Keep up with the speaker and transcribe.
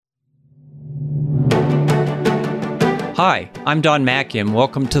Hi, I'm Don Mackey, and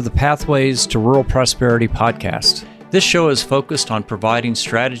welcome to the Pathways to Rural Prosperity podcast. This show is focused on providing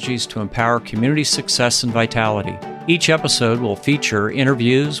strategies to empower community success and vitality. Each episode will feature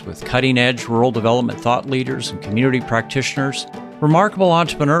interviews with cutting-edge rural development thought leaders and community practitioners, remarkable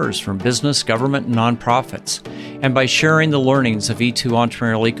entrepreneurs from business, government, and nonprofits, and by sharing the learnings of E2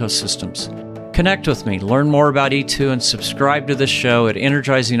 entrepreneurial ecosystems. Connect with me, learn more about E2, and subscribe to this show at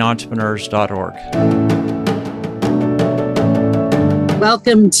energizingentrepreneurs.org.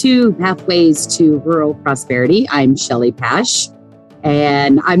 Welcome to Pathways to Rural Prosperity. I'm Shelley Pash,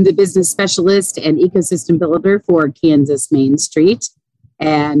 and I'm the business specialist and ecosystem builder for Kansas Main Street,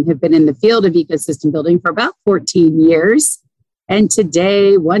 and have been in the field of ecosystem building for about 14 years. And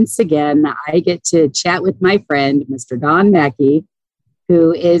today, once again, I get to chat with my friend, Mr. Don Mackey,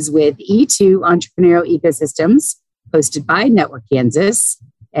 who is with E2 Entrepreneurial Ecosystems, hosted by Network Kansas.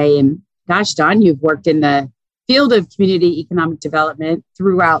 And gosh, Don, you've worked in the field of community economic development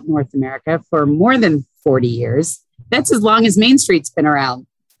throughout North America for more than 40 years. That's as long as Main Street's been around.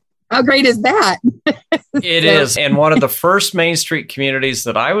 How great is that? It is. And one of the first Main Street communities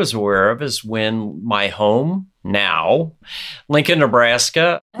that I was aware of is when my home now, Lincoln,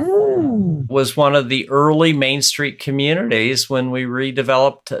 Nebraska, was one of the early Main Street communities when we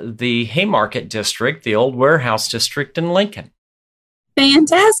redeveloped the Haymarket district, the old warehouse district in Lincoln.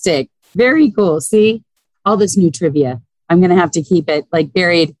 Fantastic. Very cool. See? All this new trivia. I'm going to have to keep it like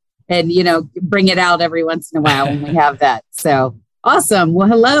buried and, bring it out every once in a while when we have that. So awesome. Well,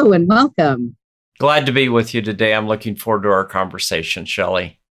 hello and welcome. Glad to be with you today. I'm looking forward to our conversation,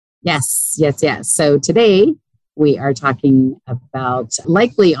 Shelley. Yes. So today we are talking about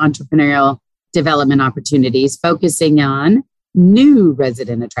likely entrepreneurial development opportunities, focusing on new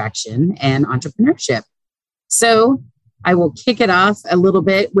resident attraction and entrepreneurship. So I will kick it off a little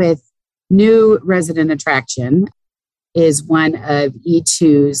bit with new resident attraction is one of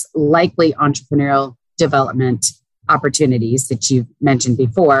E2's likely entrepreneurial development opportunities that you've mentioned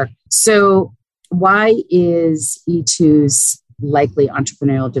before. So why is E2's likely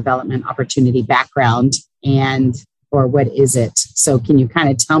entrepreneurial development opportunity background or what is it? So can you kind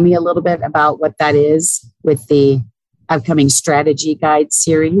of tell me a little bit about what that is with the upcoming strategy guide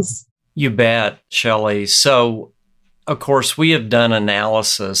series? You bet, Shelley. So of course, we have done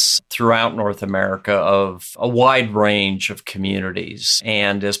analysis throughout North America of a wide range of communities.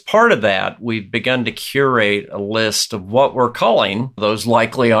 And as part of that, we've begun to curate a list of what we're calling those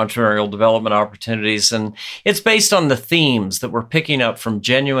likely entrepreneurial development opportunities. And it's based on the themes that we're picking up from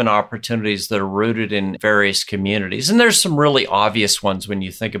genuine opportunities that are rooted in various communities. And there's some really obvious ones when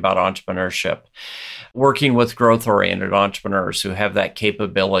you think about entrepreneurship. Working with growth-oriented entrepreneurs who have that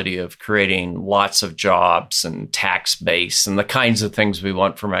capability of creating lots of jobs and tax base and the kinds of things we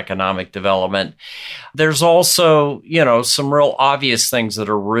want from economic development. There's also, some real obvious things that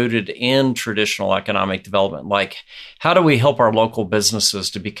are rooted in traditional economic development, like how do we help our local businesses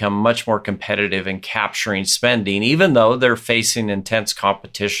to become much more competitive in capturing spending, even though they're facing intense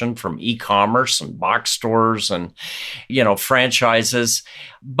competition from e-commerce and box stores and, franchises.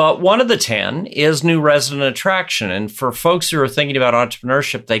 But one of the 10 is new resident attraction. And for folks who are thinking about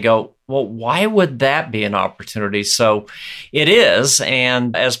entrepreneurship, they go, well, why would that be an opportunity? So it is.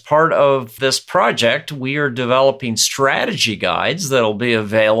 And as part of this project, we are developing strategy guides that'll be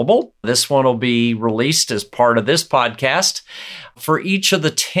available. This one will be released as part of this podcast for each of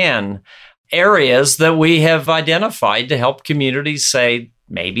the 10 areas that we have identified to help communities say,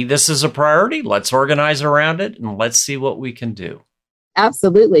 maybe this is a priority. Let's organize around it and let's see what we can do.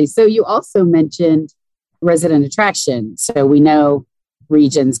 Absolutely. So you also mentioned resident attraction. So we know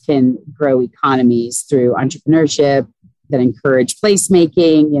regions can grow economies through entrepreneurship that encourage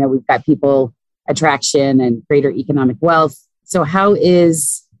placemaking. We've got people attraction and greater economic wealth. So how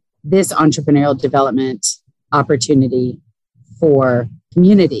is this entrepreneurial development opportunity for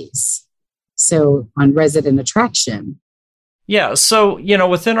communities? So on resident attraction. Yeah. So,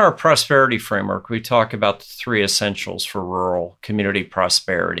 within our prosperity framework, we talk about the 3 essentials for rural community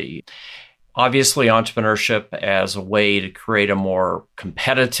prosperity. Obviously, entrepreneurship as a way to create a more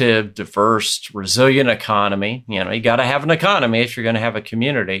competitive, diverse, resilient economy. You got to have an economy if you're going to have a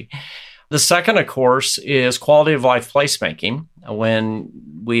community. The second, of course, is quality of life placemaking. When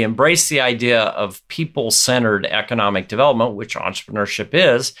we embrace the idea of people-centered economic development, which entrepreneurship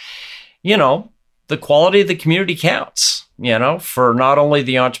is, the quality of the community counts, for not only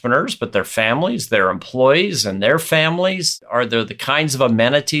the entrepreneurs, but their families, their employees, and their families. Are there the kinds of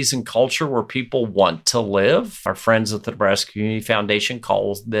amenities and culture where people want to live? Our friends at the Nebraska Community Foundation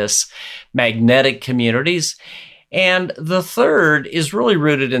call this magnetic communities. And the third is really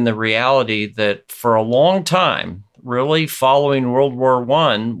rooted in the reality that for a long time, really following World War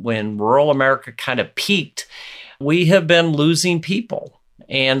I, when rural America kind of peaked, we have been losing people.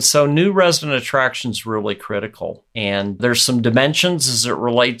 And so new resident attraction is really critical. And there's some dimensions as it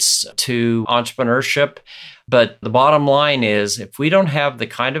relates to entrepreneurship. But the bottom line is, if we don't have the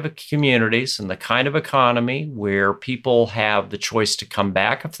kind of communities and the kind of economy where people have the choice to come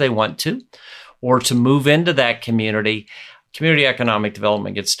back if they want to, or to move into that community economic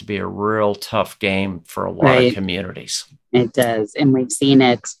development gets to be a real tough game for a lot of communities. It does. And we've seen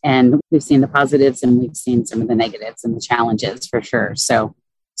it, and we've seen the positives, and we've seen some of the negatives and the challenges for sure. So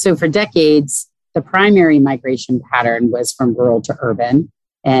for decades, the primary migration pattern was from rural to urban.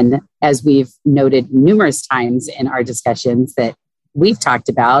 And as we've noted numerous times in our discussions that we've talked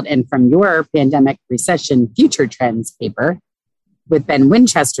about, and from your pandemic recession future trends paper with Ben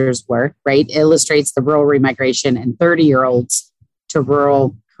Winchester's work, right, illustrates the rural remigration and 30-year-olds to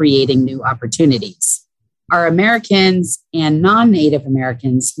rural creating new opportunities. Are Americans and non-Native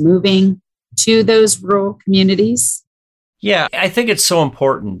Americans moving to those rural communities? Yeah, I think it's so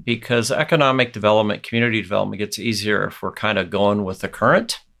important because economic development, community development gets easier if we're kind of going with the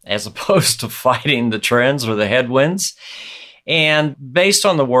current as opposed to fighting the trends or the headwinds. And based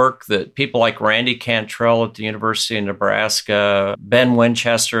on the work that people like Randy Cantrell at the University of Nebraska, Ben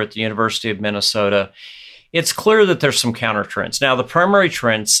Winchester at the University of Minnesota, it's clear that there's some counter trends. Now, the primary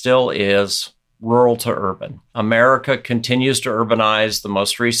trend still is rural to urban. America continues to urbanize. The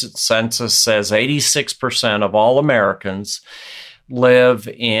most recent census says 86% of all Americans live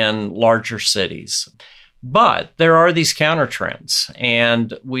in larger cities. But there are these counter trends,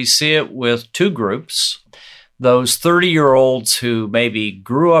 and we see it with two groups. Those 30-year-olds who maybe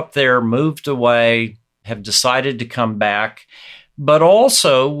grew up there, moved away, have decided to come back. But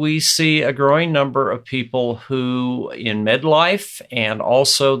also we see a growing number of people who in midlife, and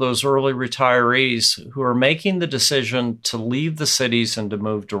also those early retirees who are making the decision to leave the cities and to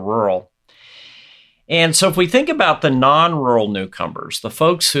move to rural. And so if we think about the non-rural newcomers, the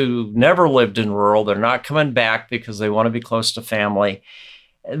folks who never lived in rural, they're not coming back because they want to be close to family,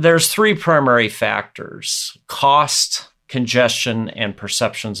 there's three primary factors: cost, congestion, and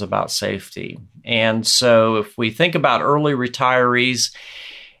perceptions about safety. And so if we think about early retirees,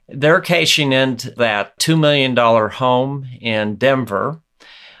 they're cashing into that $2 million home in Denver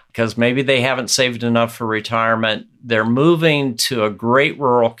because maybe they haven't saved enough for retirement. They're moving to a great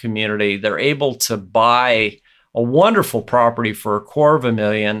rural community. They're able to buy a wonderful property for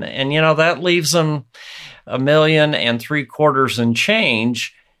 $250,000. And, that leaves them $1.75 million and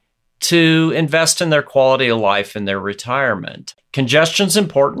change to invest in their quality of life in their retirement. Congestion's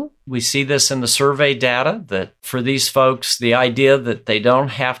important. We see this in the survey data that for these folks, the idea that they don't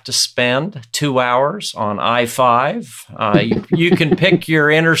have to spend 2 hours on I-5. You can pick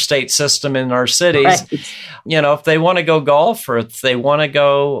your interstate system in our cities. Right. If they want to go golf or if they want to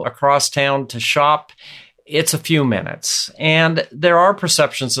go across town to shop, it's a few minutes. And there are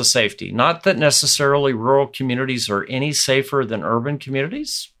perceptions of safety. Not that necessarily rural communities are any safer than urban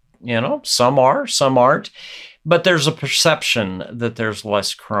communities. Some are, some aren't. But there's a perception that there's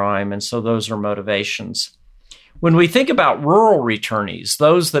less crime, and so those are motivations. When we think about rural returnees,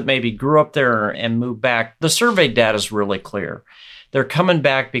 those that maybe grew up there and moved back, the survey data is really clear. They're coming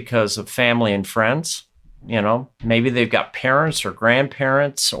back because of family and friends. Maybe they've got parents or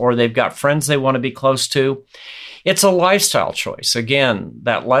grandparents, or they've got friends they want to be close to. It's a lifestyle choice. Again,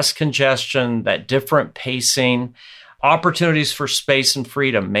 that less congestion, that different pacing, opportunities for space and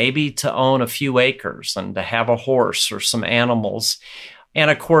freedom, maybe to own a few acres and to have a horse or some animals.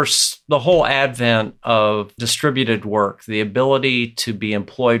 And of course, the whole advent of distributed work, the ability to be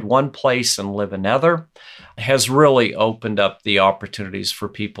employed one place and live another, has really opened up the opportunities for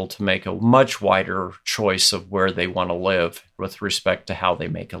people to make a much wider choice of where they want to live with respect to how they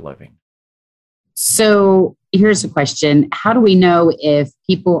make a living. So here's a question. How do we know if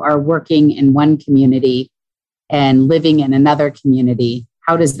people are working in one community and living in another community?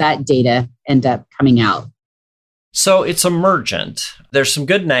 How does that data end up coming out? So it's emergent. There's some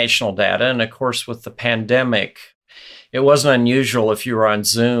good national data. And of course, with the pandemic, it wasn't unusual if you were on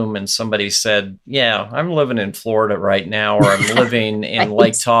Zoom and somebody said, yeah, I'm living in Florida right now, or I'm living in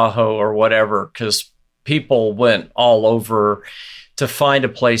Lake Tahoe or whatever, because people went all over to find a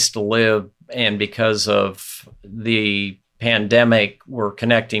place to live. And because of the pandemic, we're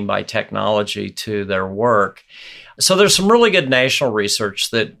connecting by technology to their work. So there's some really good national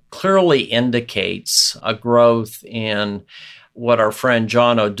research that clearly indicates a growth in what our friend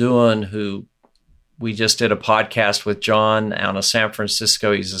John O'Doon, who We just did a podcast with John out of San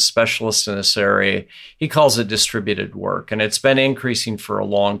Francisco. He's a specialist in this area. He calls it distributed work, and it's been increasing for a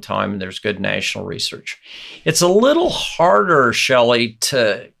long time, and there's good national research. It's a little harder, Shelley,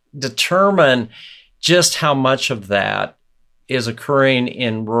 to determine just how much of that is occurring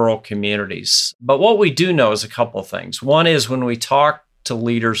in rural communities. But what we do know is a couple of things. One is when we talk to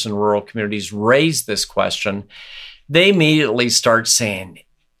leaders in rural communities, raise this question, they immediately start saying,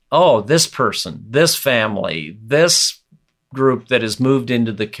 oh, this person, this family, this group that has moved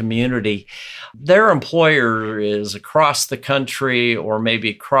into the community, their employer is across the country or maybe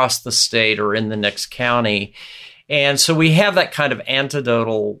across the state or in the next county. And so we have that kind of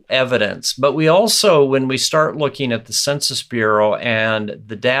anecdotal evidence. But we also, when we start looking at the Census Bureau and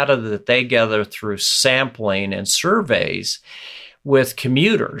the data that they gather through sampling and surveys with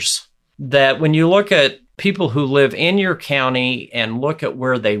commuters, that when you look at people who live in your county and look at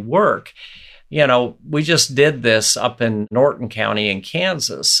where they work, we just did this up in Norton County in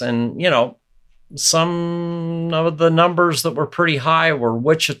Kansas. And, some of the numbers that were pretty high were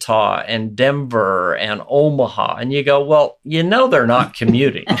Wichita and Denver and Omaha. And you go, well, they're not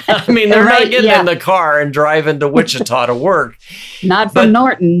commuting. I mean, they're not getting in the car and driving to Wichita to work. Not from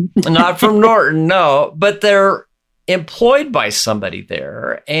Norton. Not from Norton, no. But they're employed by somebody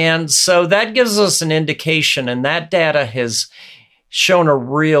there. And so that gives us an indication, and that data has shown a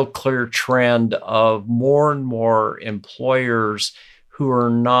real clear trend of more and more employers who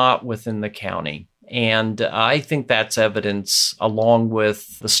are not within the county. And I think that's evidence, along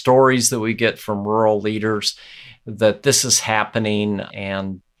with the stories that we get from rural leaders, that this is happening,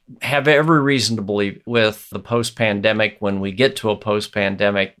 and have every reason to believe with the post-pandemic, when we get to a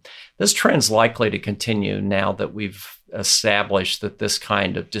post-pandemic, this trend's likely to continue now that we've established that this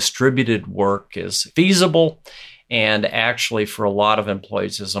kind of distributed work is feasible and actually for a lot of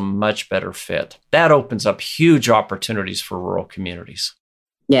employees is a much better fit. That opens up huge opportunities for rural communities.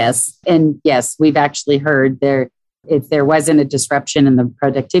 Yes. And yes, we've actually heard if there wasn't a disruption in the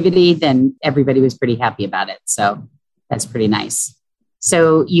productivity, then everybody was pretty happy about it. So that's pretty nice.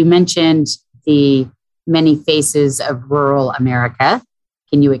 So you mentioned the many faces of rural America.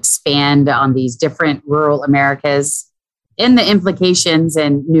 Can you expand on these different rural Americas and the implications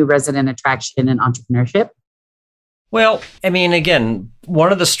and new resident attraction and entrepreneurship? Well, I mean, again,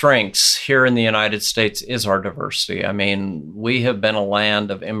 one of the strengths here in the United States is our diversity. I mean, we have been a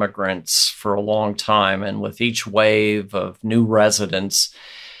land of immigrants for a long time, and with each wave of new residents,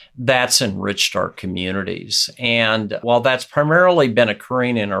 that's enriched our communities. And while that's primarily been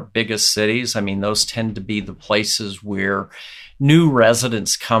occurring in our biggest cities, I mean, those tend to be the places where new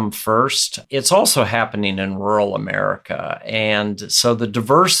residents come first. It's also happening in rural America. And so the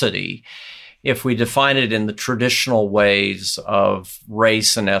diversity, if we define it in the traditional ways of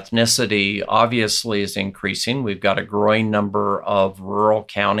race and ethnicity, obviously is increasing. We've got a growing number of rural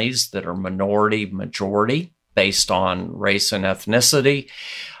counties that are majority based on race and ethnicity.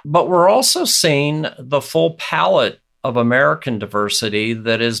 But we're also seeing the full palette of American diversity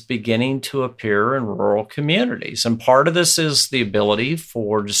that is beginning to appear in rural communities. And part of this is the ability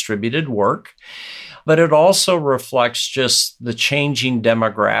for distributed work, but it also reflects just the changing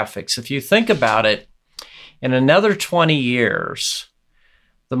demographics. If you think about it, in another 20 years,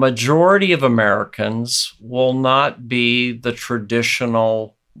 the majority of Americans will not be the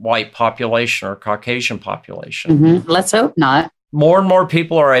traditional white population or Caucasian population. Mm-hmm. Let's hope not. More and more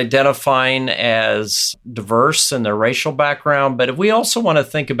people are identifying as diverse in their racial background, but if we also want to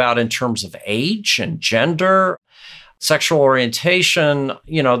think about in terms of age and gender, sexual orientation,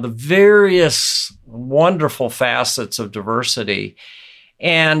 the various wonderful facets of diversity.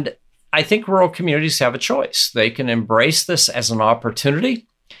 And I think rural communities have a choice. They can embrace this as an opportunity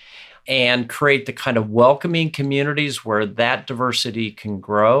and create the kind of welcoming communities where that diversity can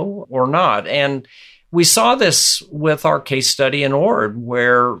grow or not. And we saw this with our case study in Ord,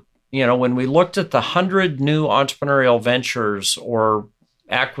 where, when we looked at the 100 new entrepreneurial ventures or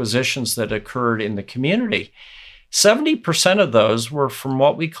acquisitions that occurred in the community, 70% of those were from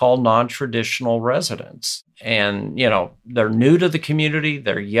what we call non-traditional residents. And, they're new to the community,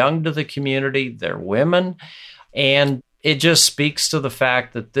 they're young to the community, they're women. And it just speaks to the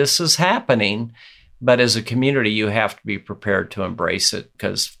fact that this is happening. But as a community, you have to be prepared to embrace it,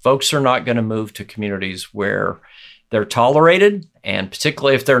 because folks are not going to move to communities where they're tolerated, and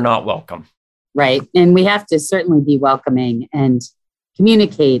particularly if they're not welcome. Right. And we have to certainly be welcoming and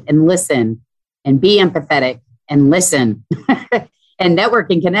communicate and listen and be empathetic and listen and network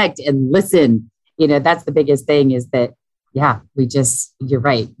and connect and listen. That's the biggest thing is that, you're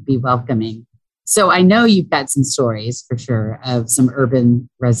right, be welcoming. So I know you've got some stories for sure of some urban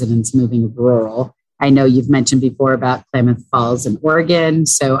residents moving rural. I know you've mentioned before about Klamath Falls in Oregon,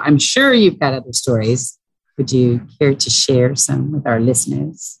 so I'm sure you've got other stories. Would you care to share some with our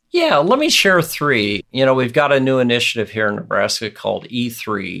listeners? Yeah, let me share 3. We've got a new initiative here in Nebraska called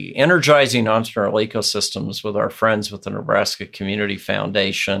E3, Energizing Entrepreneurial Ecosystems, with our friends with the Nebraska Community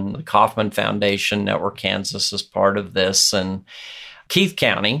Foundation. The Kauffman Foundation, Network Kansas is part of this. And Keith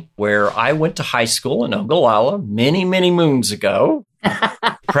County, where I went to high school in Ogallala many, many moons ago.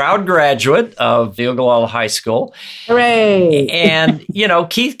 Proud graduate of the Ogallala High School. Hooray! And,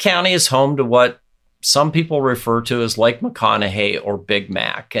 Keith County is home to what some people refer to as Lake McConaughey or Big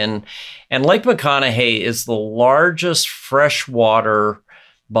Mac. And Lake McConaughey is the largest freshwater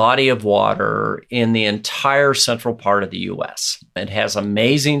body of water in the entire central part of the U.S. It has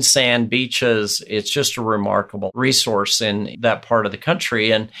amazing sand beaches. It's just a remarkable resource in that part of the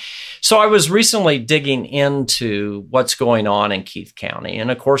country. And so I was recently digging into what's going on in Keith County.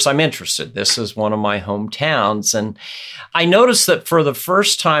 And of course, I'm interested. This is one of my hometowns. And I noticed that for the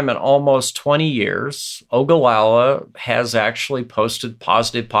first time in almost 20 years, Ogallala has actually posted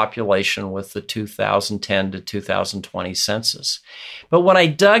positive population with the 2010 to 2020 census. But when I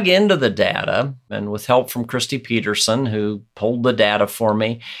dug into the data, and with help from Christy Peterson, who pulled the data for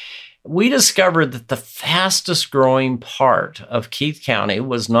me, we discovered that the fastest growing part of Keith County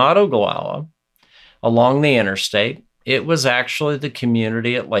was not Ogallala along the interstate. It was actually the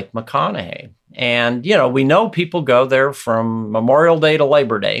community at Lake McConaughey. And, we know people go there from Memorial Day to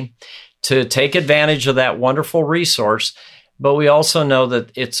Labor Day to take advantage of that wonderful resource. But we also know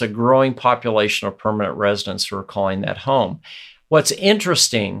that it's a growing population of permanent residents who are calling that home. What's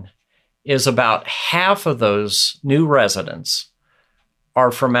interesting is about half of those new residents are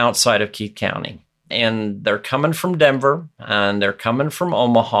from outside of Keith County. And they're coming from Denver, and they're coming from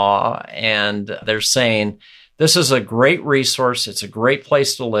Omaha, and they're saying, this is a great resource. It's a great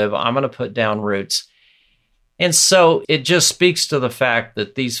place to live. I'm going to put down roots. And so it just speaks to the fact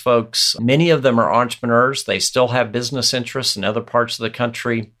that these folks, many of them are entrepreneurs. They still have business interests in other parts of the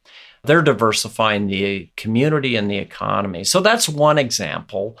country. They're diversifying the community and the economy. So that's one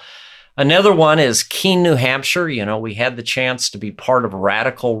example. Another one is Keene, New Hampshire. We had the chance to be part of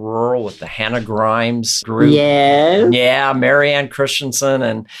Radical Rural with the Hannah Grimes group. Yes. Yeah, Marianne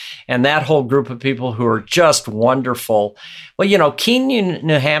Christensen and that whole group of people who are just wonderful. Well, Keene,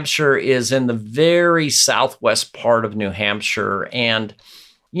 New Hampshire is in the very southwest part of New Hampshire. And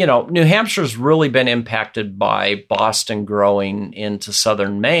New Hampshire's really been impacted by Boston growing into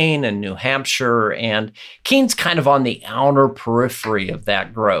southern Maine and New Hampshire, and Keene's kind of on the outer periphery of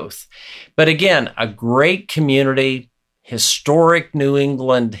that growth. But again, a great community, historic New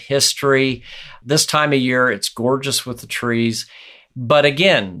England history. This time of year, it's gorgeous with the trees. But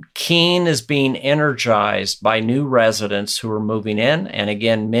again, Keene is being energized by new residents who are moving in. And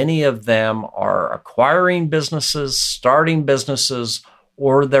again, many of them are acquiring businesses, starting businesses,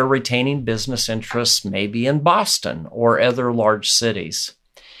 or they're retaining business interests maybe in Boston or other large cities.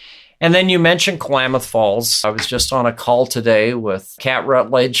 And then you mentioned Klamath Falls. I was just on a call today with Kat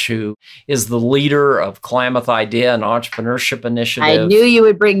Rutledge, who is the leader of Klamath Idea and Entrepreneurship Initiative. I knew you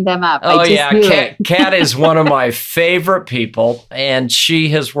would bring them up. Oh, yeah. Kat is one of my favorite people, and she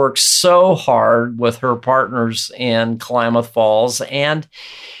has worked so hard with her partners in Klamath Falls. And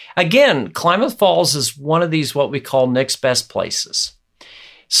again, Klamath Falls is one of these what we call next best places.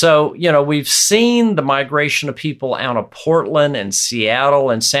 So, we've seen the migration of people out of Portland and Seattle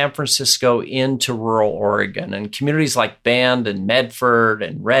and San Francisco into rural Oregon. And communities like Bend and Medford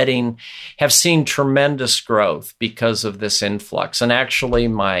and Redding have seen tremendous growth because of this influx. And actually,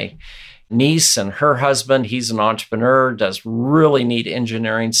 my niece and her husband, he's an entrepreneur, does really neat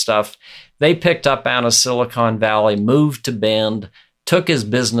engineering stuff. They picked up out of Silicon Valley, moved to Bend, took his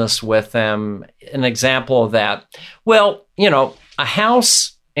business with them. An example of that. Well, a house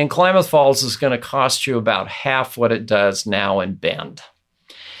in Klamath Falls is going to cost you about half what it does now in Bend.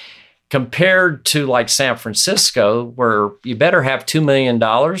 Compared to like San Francisco, where you better have $2 million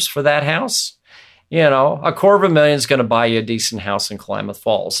for that house, $250,000 is going to buy you a decent house in Klamath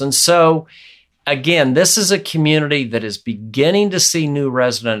Falls. And so, again, this is a community that is beginning to see new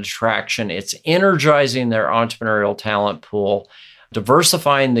resident attraction. It's energizing their entrepreneurial talent pool,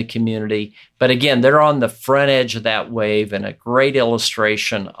 diversifying the community. But again, they're on the front edge of that wave, and a great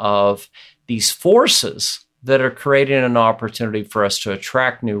illustration of these forces that are creating an opportunity for us to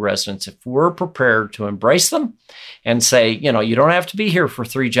attract new residents if we're prepared to embrace them and say, you don't have to be here for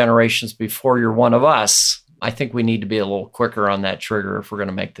 3 generations before you're one of us. I think we need to be a little quicker on that trigger if we're going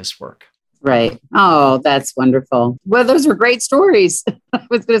to make this work. Right. Oh, that's wonderful. Well, those are great stories. I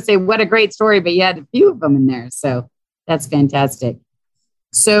was going to say, what a great story, but you had a few of them in there. So that's fantastic.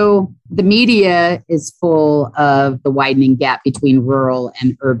 So the media is full of the widening gap between rural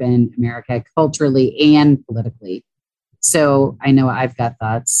and urban America culturally and politically. So I know I've got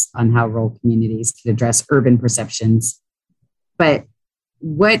thoughts on how rural communities could address urban perceptions. But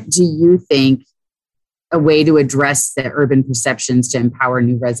what do you think a way to address the urban perceptions to empower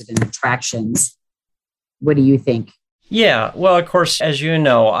new resident attractions? What do you think? Yeah, well, of course, as you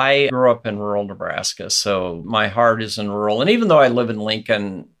know, I grew up in rural Nebraska, so my heart is in rural. And even though I live in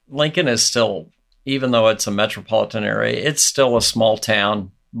Lincoln, Lincoln is still, even though it's a metropolitan area, it's still a small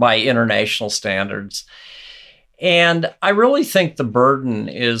town by international standards. And I really think the burden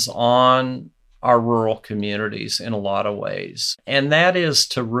is on our rural communities in a lot of ways. And that is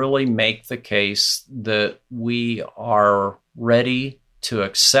to really make the case that we are ready to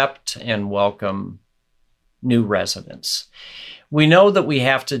accept and welcome new residents. We know that we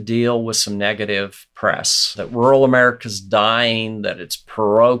have to deal with some negative press, that rural America's dying, that it's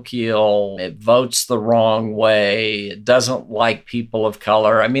parochial, it votes the wrong way, it doesn't like people of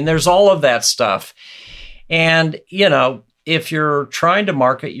color. I mean, there's all of that stuff. And, if you're trying to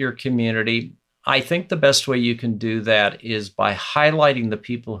market your community, I think the best way you can do that is by highlighting the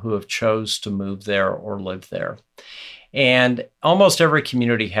people who have chose to move there or live there. And almost every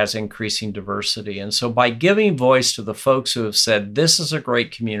community has increasing diversity. And so by giving voice to the folks who have said, this is a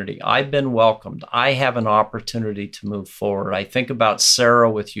great community, I've been welcomed, I have an opportunity to move forward. I think about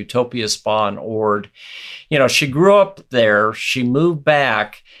Sarah with Utopia Spa in Ord. She grew up there, she moved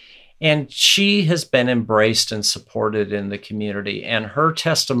back, and she has been embraced and supported in the community. And her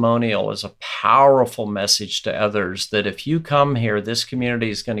testimonial is a powerful message to others that if you come here, this community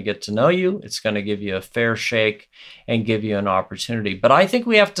is going to get to know you. It's going to give you a fair shake and give you an opportunity. But I think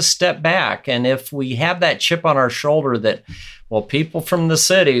we have to step back. And if we have that chip on our shoulder that, well, people from the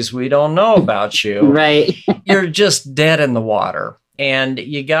cities, we don't know about you. Right. You're just dead in the water. And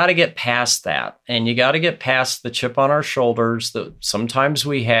you got to get past that. And you got to get past the chip on our shoulders that sometimes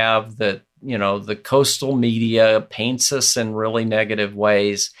we have, that, the coastal media paints us in really negative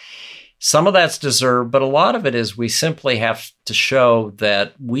ways. Some of that's deserved, but a lot of it is we simply have to show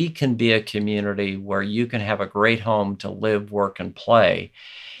that we can be a community where you can have a great home to live, work, and play.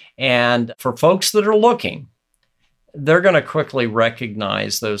 And for folks that are looking, they're going to quickly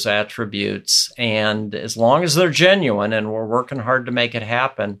recognize those attributes. And as long as they're genuine, and we're working hard to make it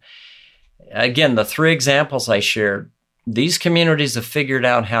happen, again, the 3 examples I shared, these communities have figured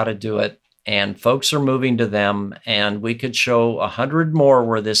out how to do it, and folks are moving to them, and we could show 100 more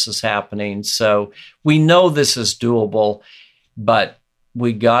where this is happening. So we know this is doable, but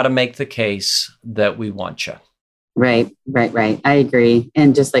we got to make the case that we want you. Right. I agree.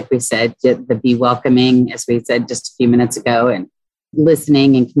 And just like we said, the be welcoming, as we said just a few minutes ago, and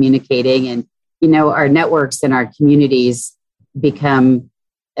listening and communicating. And, our networks and our communities become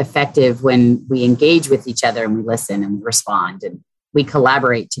effective when we engage with each other and we listen and we respond and we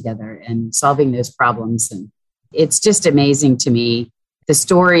collaborate together and solving those problems. And it's just amazing to me, the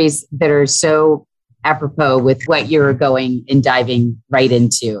stories that are so apropos with what you're going and diving right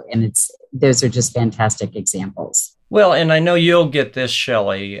into. And those are just fantastic examples. Well, and I know you'll get this,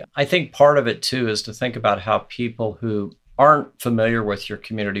 Shelley. I think part of it, too, is to think about how people who aren't familiar with your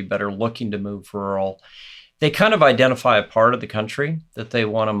community but are looking to move rural, they kind of identify a part of the country that they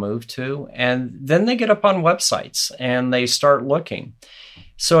want to move to, and then they get up on websites and they start looking.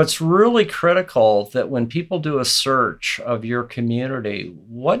 So it's really critical that when people do a search of your community,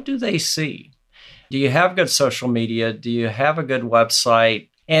 what do they see? Do you have good social media? Do you have a good website?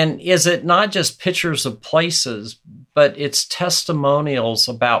 And is it not just pictures of places, but it's testimonials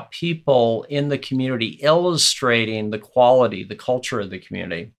about people in the community illustrating the quality, the culture of the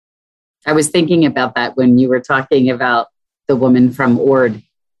community? I was thinking about that when you were talking about the woman from Ord,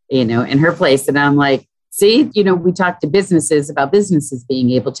 in her place. And I'm like, see, we talk to businesses about businesses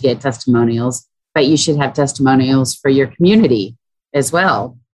being able to get testimonials, but you should have testimonials for your community as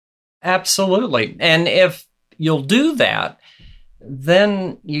well. Absolutely. And if you'll do that,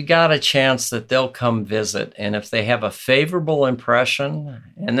 then you got a chance that they'll come visit. And if they have a favorable impression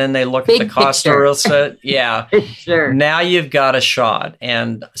and then they look at the cost of real estate, yeah, sure. Now you've got a shot.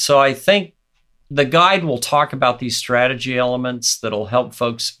 And so I think the guide will talk about these strategy elements that'll help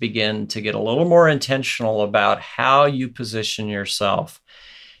folks begin to get a little more intentional about how you position yourself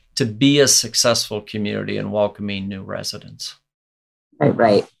to be a successful community and welcoming new residents.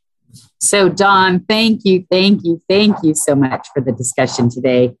 Right. So, Don, thank you so much for the discussion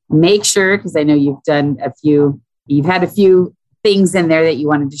today. Make sure, because I know you've had a few things in there that you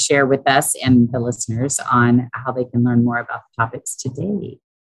wanted to share with us and the listeners on how they can learn more about the topics today.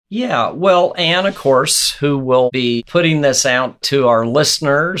 Yeah, well, Anne, of course, who will be putting this out to our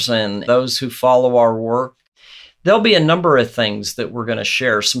listeners and those who follow our work. There'll be a number of things that we're going to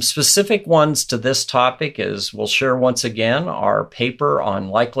share. Some specific ones to this topic is we'll share once again our paper on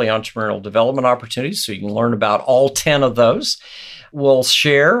likely entrepreneurial development opportunities, so you can learn about all 10 of those. We'll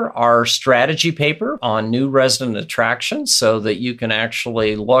share our strategy paper on new resident attractions so that you can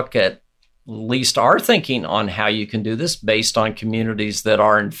actually look at least our thinking on how you can do this based on communities that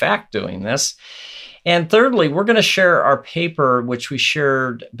are in fact doing this. And thirdly, we're going to share our paper, which we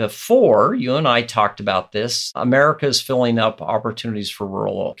shared before. You and I talked about this. America is filling up opportunities for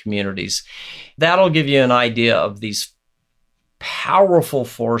rural communities. That'll give you an idea of these powerful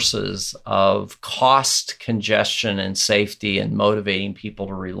forces of cost, congestion, and safety and motivating people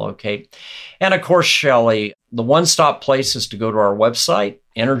to relocate. And of course, Shelley, the one-stop place is to go to our website,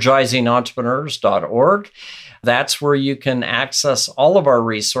 energizingentrepreneurs.org. That's where you can access all of our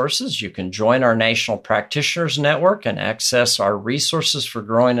resources. You can join our National Practitioners Network and access our resources for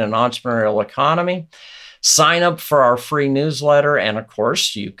growing an entrepreneurial economy. Sign up for our free newsletter. And of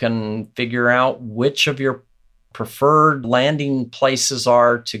course, you can figure out which of your preferred landing places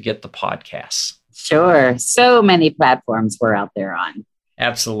are to get the podcasts. Sure. So many platforms we're out there on.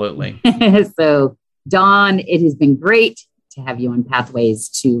 Absolutely. So, Don, it has been great to have you on Pathways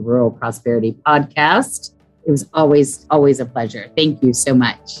to Rural Prosperity podcast. It was always a pleasure. Thank you so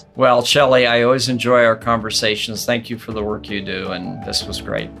much. Well, Shelley, I always enjoy our conversations. Thank you for the work you do, and this was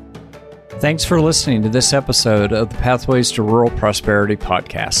great. Thanks for listening to this episode of the Pathways to Rural Prosperity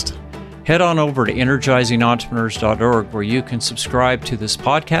podcast. Head on over to energizingentrepreneurs.org where you can subscribe to this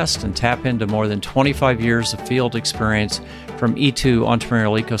podcast and tap into more than 25 years of field experience from E2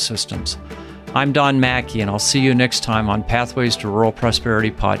 Entrepreneurial Ecosystems. I'm Don Mackey, and I'll see you next time on Pathways to Rural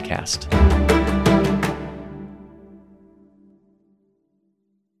Prosperity podcast.